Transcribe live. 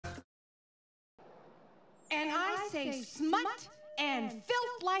And I say smut and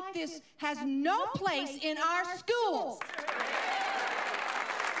filth like this has no place in our schools.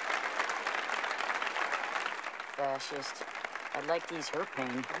 Fascist. I'd like to ease her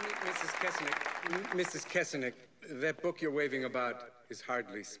pain. Mrs. Kesenick, that book you're waving about is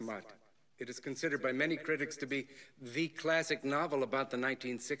hardly smut. It is considered by many critics to be the classic novel about the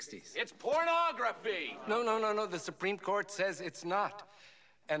 1960s. It's pornography! No. The Supreme Court says it's not.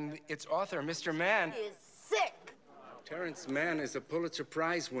 And its author, Mr. Mann... He is sick. Terrence Mann is a Pulitzer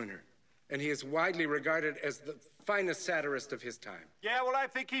Prize winner. And he is widely regarded as the finest satirist of his time. Yeah, well, I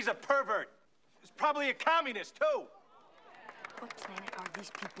think he's a pervert. He's probably a communist, too. What planet are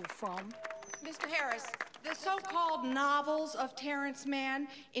these people from? Mr. Harris, the so-called novels of Terrence Mann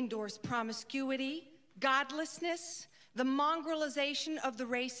endorse promiscuity, godlessness, the mongrelization of the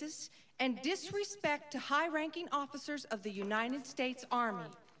races, and disrespect to high-ranking officers of the United States Army.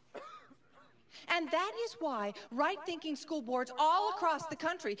 And that is why right-thinking school boards all across the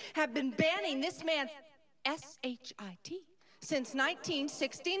country have been banning this man's S-H-I-T since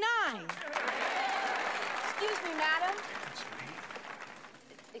 1969. Excuse me, madam.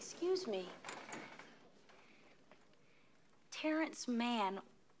 Excuse me. Terrence Mann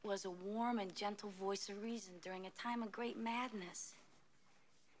was a warm and gentle voice of reason during a time of great madness.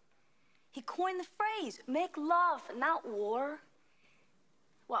 He coined the phrase, make love, not war.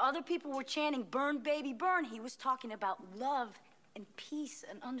 While other people were chanting, burn, baby, burn, he was talking about love and peace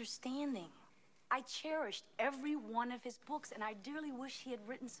and understanding. I cherished every one of his books, and I dearly wish he had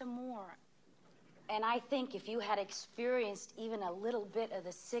written some more. And I think if you had experienced even a little bit of the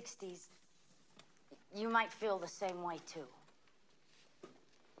 60s, you might feel the same way, too.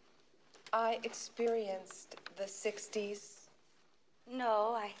 I experienced the 60s.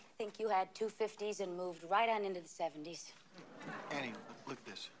 No, I think you had two 50s and moved right on into the 70s. Annie, look at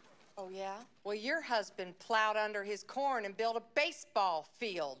this. Oh, yeah? Well, your husband plowed under his corn and built a baseball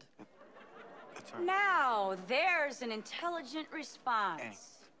field. That's all right. Now, there's an intelligent response. Annie.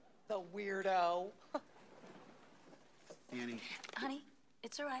 The weirdo. Annie. Honey,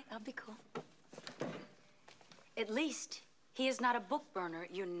 it's all right. I'll be cool. At least he is not a book burner,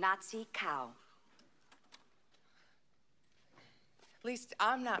 you Nazi cow. At least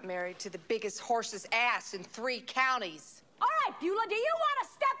I'm not married to the biggest horse's ass in 3 counties. All right, Beulah, do you want to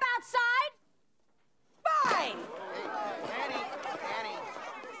step outside? Fine. Annie.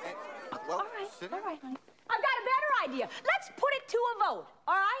 Well, All right, sit all down. right, honey. I've got a better idea. Let's put it to a vote,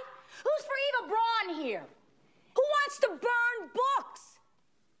 all right? Who's for Eva Braun here? Who wants to burn books?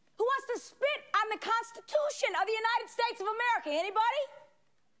 Who wants to spit on the Constitution of the United States of America? Anybody?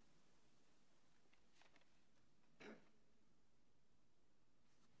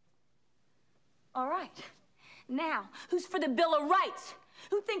 All right. Now, who's for the Bill of Rights?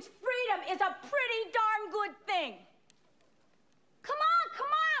 Who thinks freedom is a pretty darn good thing? Come on,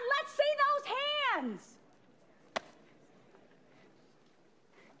 let's see those hands.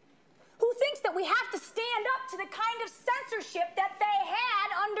 Who thinks that we have to stand up to the kind of censorship that they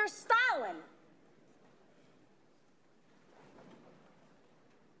had under Stalin?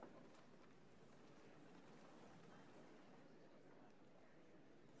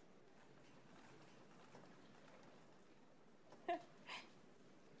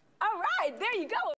 All right, there you go.